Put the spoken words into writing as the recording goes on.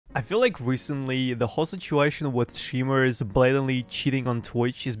I feel like recently the whole situation with streamers blatantly cheating on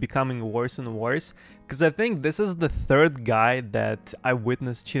Twitch is becoming worse and worse, because I think this is the third guy that I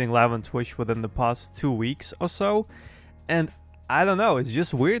witnessed cheating live on Twitch within the past 2 weeks or so, and I don't know, it's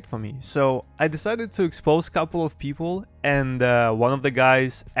just weird for me. So I decided to expose a couple of people, and one of the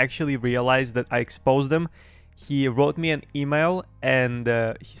guys actually realized that I exposed them. He wrote me an email and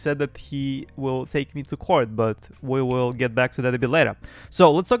he said that he will take me to court, but we will get back to that a bit later.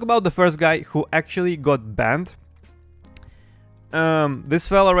 So let's talk about the first guy who actually got banned. This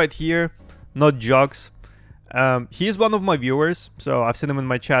fella right here, not Jocks. He's one of my viewers, so I've seen him in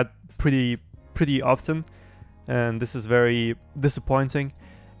my chat pretty often, and this is very disappointing.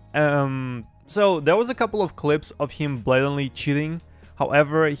 So there was a couple of clips of him blatantly cheating.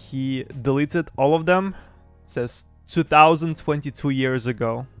 However, he deleted all of them. Says 2022 years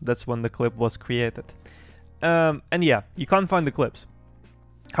ago. That's when the clip was created. And yeah, you can't find the clips.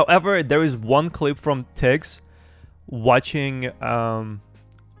 However, there is one clip from Tigz watching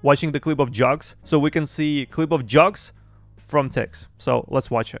the clip of Jogs. So we can see clip of Jogs from Tigz. So let's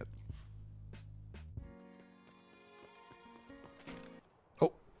watch it.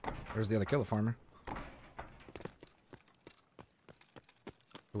 Oh, there's the other killer farmer.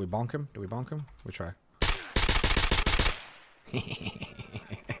 Do we bonk him? Do we bonk him? We try.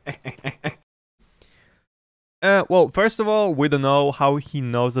 Well, first of all, we don't know how he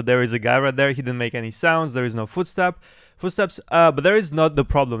knows that there is a guy right there. He didn't make any sounds. There is no footsteps. But there is not the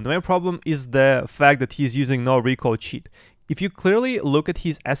problem. The main problem is the fact that he's using no recoil cheat. If you clearly look at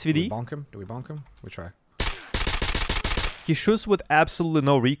his SVD, do we bonk him? Do we bonk him? We try. He shoots with absolutely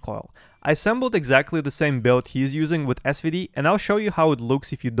no recoil. I assembled exactly the same build he's using with SVD, and I'll show you how it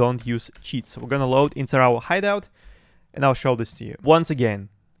looks if you don't use cheats. So we're gonna load into our hideout, and I'll show this to you. Once again,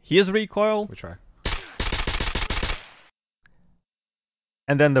 here's recoil. We try.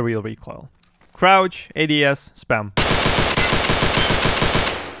 And then the real recoil. Crouch, ADS, spam.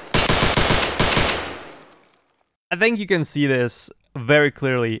 I think you can see this very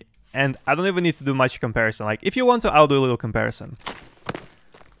clearly, and I don't even need to do much comparison. Like, if you want to, I'll do a little comparison.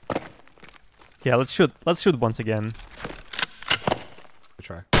 Yeah, let's shoot once again. We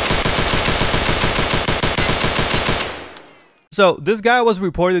try. So this guy was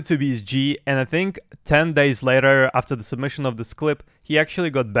reported to be G, and I think 10 days later, after the submission of this clip, he actually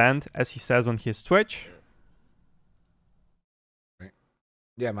got banned, as he says on his Twitch. Right.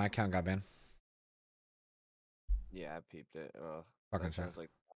 Yeah, my account got banned. Yeah, I peeped it. Fucking shit. Like,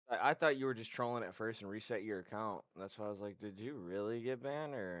 I thought you were just trolling at first and reset your account. That's why I was like, did you really get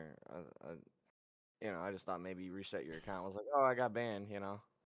banned? Or, I just thought maybe you reset your account. I was like, oh, I got banned,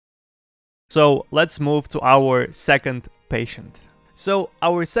 So let's move to our second patient. So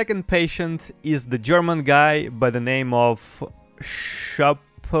our second patient is the German guy by the name of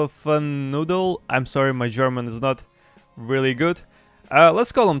Schopfennoodle. I'm sorry, my German is not really good.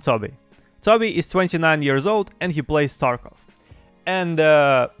 Let's call him Toby. Toby is 29 years old and he plays Tarkov. And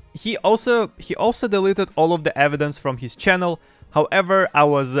he also deleted all of the evidence from his channel. However, I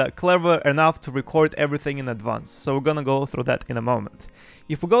was clever enough to record everything in advance, so we're gonna go through that in a moment.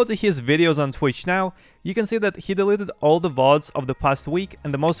 If we go to his videos on Twitch now, you can see that he deleted all the VODs of the past week,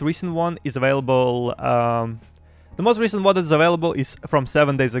 and the most recent one is available. The most recent VOD that's available is from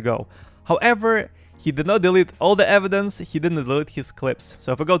 7 days ago. However, he did not delete all the evidence. He didn't delete his clips.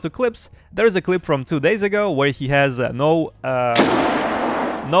 So if we go to clips, there is a clip from 2 days ago where he has no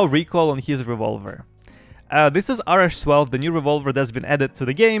recoil on his revolver. This is RH12, the new revolver that's been added to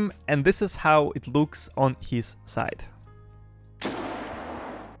the game, and this is how it looks on his side.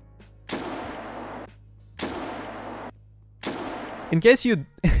 In case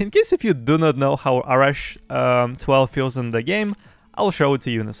if you do not know how RH12 feels in the game, I'll show it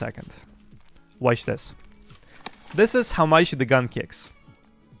to you in a second. Watch this. This is how much the gun kicks.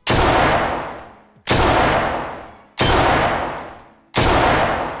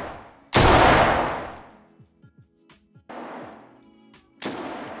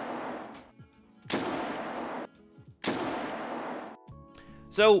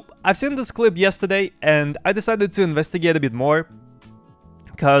 So, I've seen this clip yesterday, and I decided to investigate a bit more,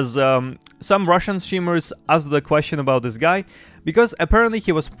 because some Russian streamers asked the question about this guy, because apparently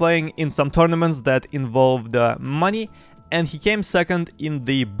he was playing in some tournaments that involved money, and he came second in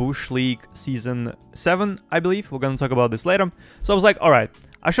the Bush League Season 7, I believe. We're gonna talk about this later. So I was like, alright,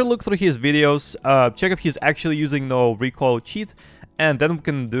 I should look through his videos, check if he's actually using no recoil cheat, and then we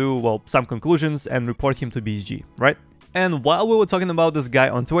can do, well, some conclusions and report him to BSG, right? And while we were talking about this guy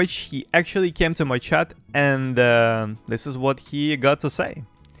on Twitch, he actually came to my chat, and this is what he got to say.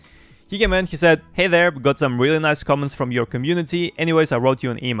 He came in, he said, "Hey there, got some really nice comments from your community. Anyways, I wrote you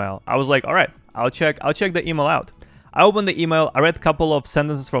an email." I was like, "All right, I'll check the email out." I opened the email, I read a couple of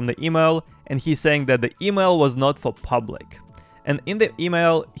sentences from the email, and he's saying that the email was not for public. And in the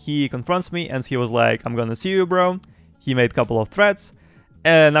email, he confronts me and he was like, "I'm gonna sue you, bro." He made a couple of threats,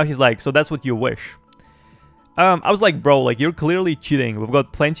 and now he's like, "So that's what you wish." I was like, "Bro, like, you're clearly cheating. We've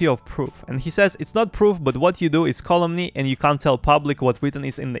got plenty of proof." And he says, "It's not proof, but what you do is calumny, and you can't tell public what written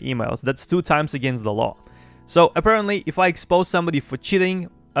is in the emails. That's 2 times against the law." So apparently, if I expose somebody for cheating,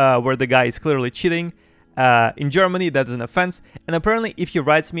 where the guy is clearly cheating, in Germany, that is an offense. And apparently, if he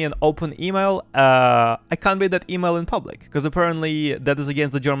writes me an open email, I can't read that email in public, because apparently that is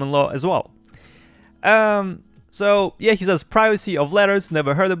against the German law as well. So, yeah, he says privacy of letters,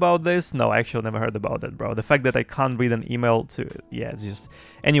 never heard about this. No, I actually never heard about that, bro. The fact that I can't read an email to... Yeah, it's just...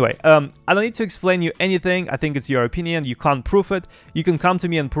 Anyway, I don't need to explain you anything. I think it's your opinion. You can't prove it. You can come to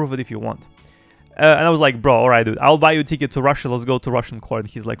me and prove it if you want. And I was like, "Bro, alright, dude. I'll buy you a ticket to Russia. Let's go to Russian court."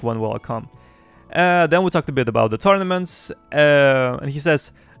 He's like, "When will I come?" Then we talked a bit about the tournaments. And he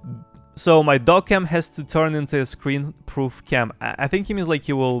says... So my dog cam has to turn into a screen-proof cam. I think he means like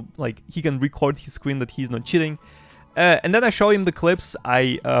he will, like, he can record his screen that he's not cheating. And then I show him the clips.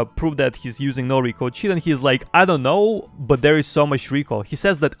 I prove that he's using no recoil cheat, and he's like, "I don't know, but there is so much recoil." He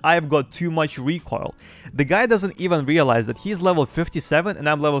says that I've got too much recoil. The guy doesn't even realize that he's level 57 and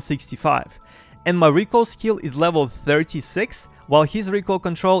I'm level 65. And my recoil skill is level 36, while his recoil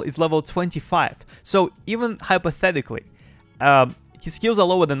control is level 25. So even hypothetically, his skills are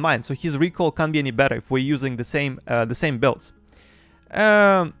lower than mine, so his recoil can't be any better if we're using the same builds.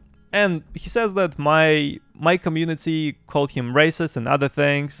 And he says that my community called him racist and other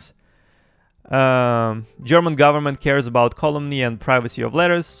things. German government cares about calumny and privacy of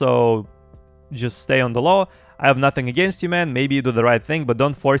letters, so just stay on the law. I have nothing against you, man. Maybe you do the right thing, but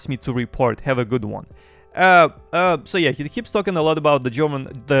don't force me to report. Have a good one. So yeah, he keeps talking a lot about the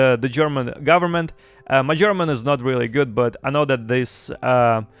German government. My German is not really good, but I know that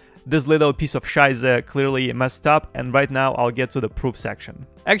this little piece of scheiße clearly messed up, and right now I'll get to the proof section.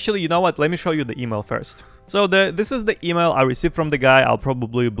 Actually, you know what? Let me show you the email first. So this is the email I received from the guy. I'll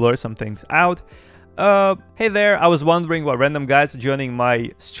probably blur some things out. Hey there, I was wondering why random guys joining my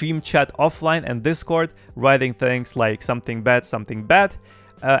stream chat offline and Discord, writing things like something bad,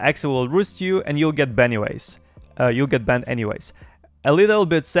 Axel will roost you and you'll get banned anyways. A little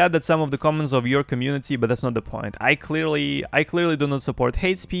bit sad that some of the comments of your community, but that's not the point. I clearly do not support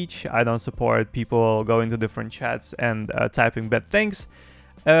hate speech. I don't support people going to different chats and typing bad things.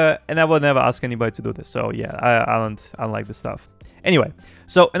 And I would never ask anybody to do this. So yeah, I don't like this stuff. Anyway,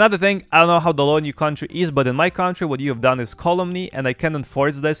 so another thing, I don't know how the law in your country is, but in my country what you have done is calumny, and I can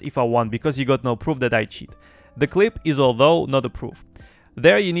enforce this if I want, because you got no proof that I cheat. The clip is although not a proof.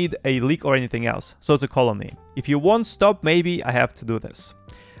 There you need a leak or anything else, so it's a calumny. If you won't stop, maybe I have to do this.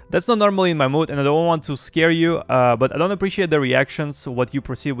 That's not normally in my mood, and I don't want to scare you, but I don't appreciate the reactions, what you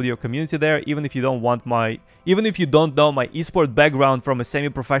perceive with your community there, even if you don't know my esport background from a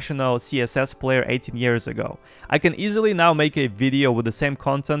semi-professional CSS player 18 years ago. I can easily now make a video with the same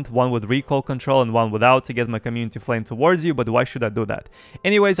content, one with recoil control and one without, to get my community flame towards you, but why should I do that?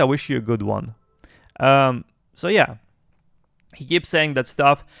 Anyways, I wish you a good one. So yeah. He keeps saying that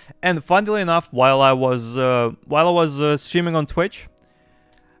stuff, and funnily enough, while I was streaming on Twitch,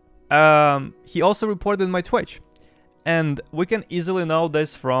 he also reported my Twitch, and we can easily know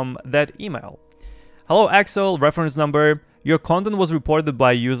this from that email. Hello Axel, reference number. Your content was reported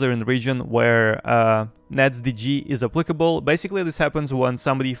by a user in the region where netsdg is applicable. Basically, this happens when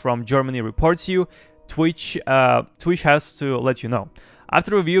somebody from Germany reports you. Twitch has to let you know.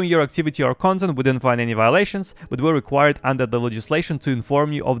 After reviewing your activity or content, we didn't find any violations, but we're required under the legislation to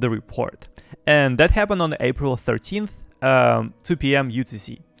inform you of the report. And that happened on April 13th, 2 p.m.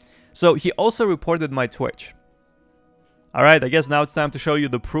 UTC. So he also reported my Twitch. Alright, I guess now it's time to show you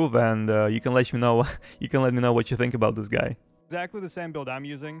the proof, and you can let me know what you think about this guy. Exactly the same build I'm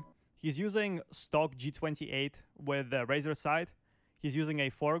using. He's using stock G28 with a razor sight. He's using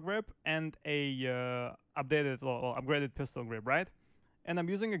a foregrip and a upgraded pistol grip, right? And I'm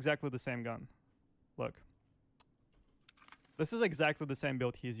using exactly the same gun. Look. This is exactly the same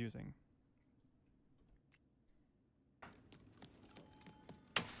build he's using.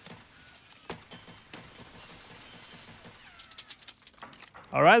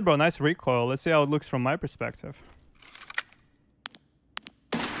 Alright, bro, nice recoil. Let's see how it looks from my perspective.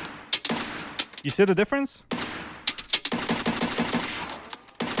 You see the difference?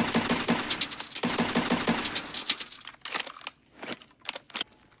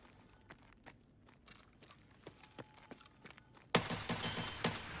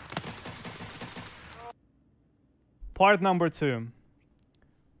 part number 2.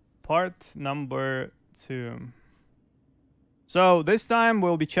 Part number 2. So this time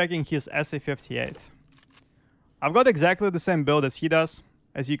we'll be checking his SA58. I've got exactly the same build as he does,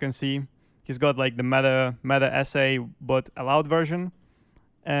 as you can see. He's got like the meta SA but allowed version,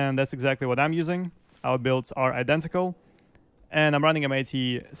 and that's exactly what I'm using. Our builds are identical, and I'm running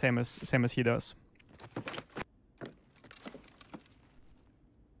M80 same as he does.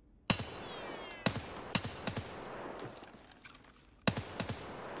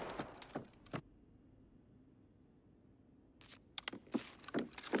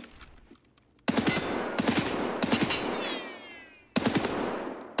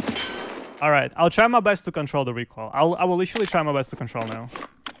 Alright, I'll try my best to control the recoil. I will literally try my best to control now.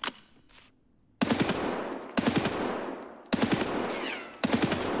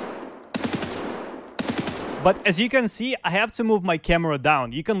 But as you can see, I have to move my camera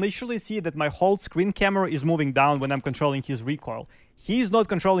down. You can literally see that my whole screen camera is moving down when I'm controlling his recoil. He's not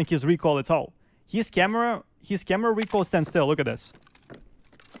controlling his recoil at all. His camera recoil stands still. Look at this.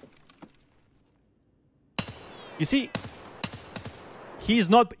 You see? He's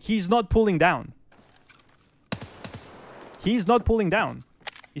not pulling down. He's not pulling down.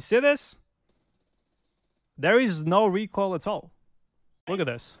 You see this? There is no recoil at all. Look at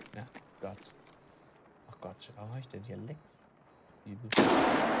this. Ja, Gott. Oh Gott, warum habe ich denn hier links?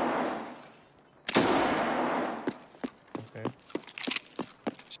 Okay.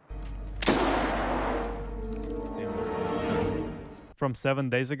 From 7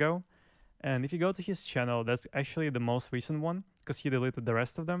 days ago. And if you go to his channel, that's actually the most recent one, because he deleted the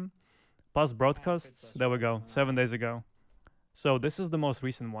rest of them. Past broadcasts, there we go, 7 days ago. So this is the most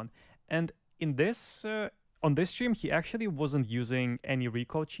recent one. And in this, on this stream, he actually wasn't using any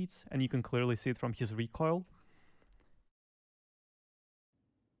recoil cheats, and you can clearly see it from his recoil.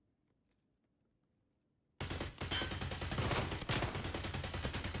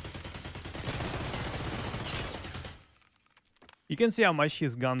 You can see how much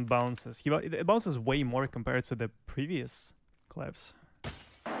his gun bounces. It bounces way more compared to the previous clips.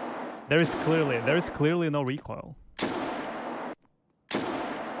 There is clearly no recoil.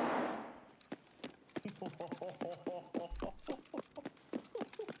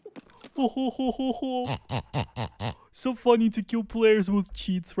 So funny to kill players with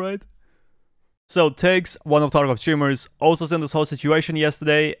cheats, right? So Tigz, one of Tarkov streamers, also sent this whole situation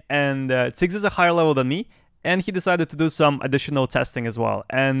yesterday, and Tigz is a higher level than me. And he decided to do some additional testing as well.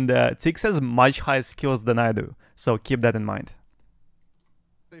 And Tigz has much higher skills than I do, so keep that in mind.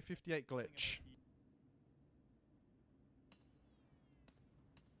 58 glitch.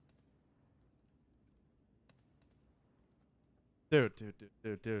 Dude.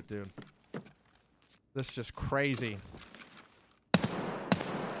 This is just crazy.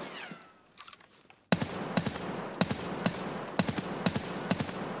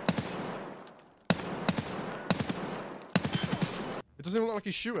 It doesn't even look like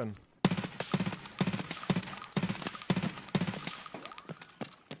he's shooting.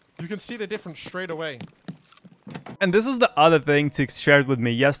 You can see the difference straight away. And this is the other thing Tigz shared with me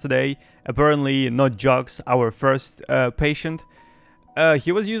yesterday. Apparently not Jux, our first patient.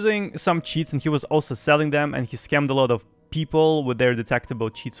 He was using some cheats and he was also selling them, and he scammed a lot of people with their detectable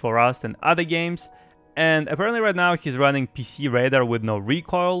cheats for Rust and other games. And apparently right now he's running PC Radar with no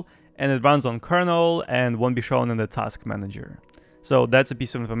recoil, and it runs on kernel and won't be shown in the task manager. So that's a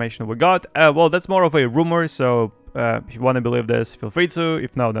piece of information we got. Well, that's more of a rumor, so if you want to believe this, feel free to.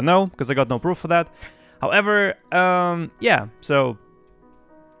 If no, then no, because I got no proof for that. However, yeah, so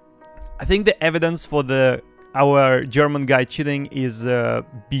I think the evidence for our German guy cheating is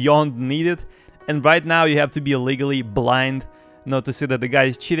beyond needed. And right now you have to be legally blind not to see that the guy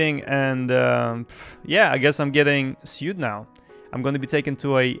is cheating. And yeah, I guess I'm getting sued now. I'm going to be taken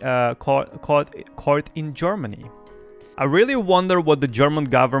to a court in Germany. I really wonder what the German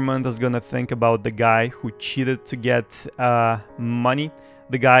government is gonna think about the guy who cheated to get money,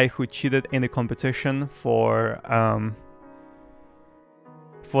 the guy who cheated in the competition for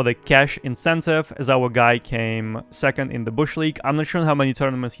the cash incentive, as our guy came second in the Bush League. I'm not sure how many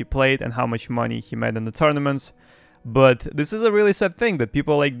tournaments he played and how much money he made in the tournaments, but this is a really sad thing that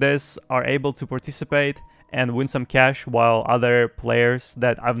people like this are able to participate and win some cash, while other players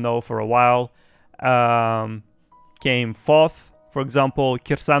that I've known for a while came fourth. For example,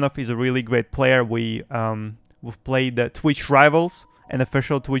 Kirsanov is a really great player. We've played the Twitch Rivals, an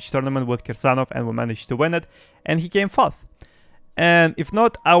official Twitch tournament with Kirsanov, and we managed to win it, and he came fourth. And if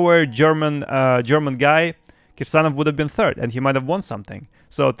not our German guy, Kirsanov would have been third and he might have won something.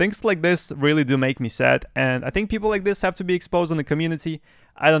 So things like this really do make me sad, and I think people like this have to be exposed in the community.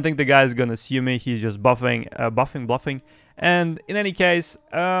 I don't think the guy is gonna sue me, he's just bluffing. And in any case,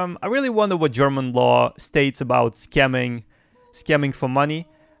 I really wonder what German law states about scamming for money,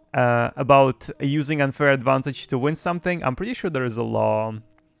 about using unfair advantage to win something. I'm pretty sure there is a law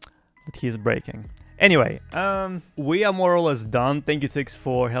that he's breaking. Anyway, we are more or less done. Thank you, Tigz,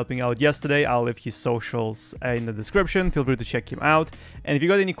 for helping out yesterday. I'll leave his socials in the description. Feel free to check him out. And if you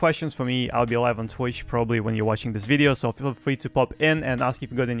got any questions for me, I'll be live on Twitch probably when you're watching this video. So feel free to pop in and ask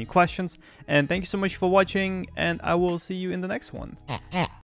if you got any questions. And thank you so much for watching, and I will see you in the next one.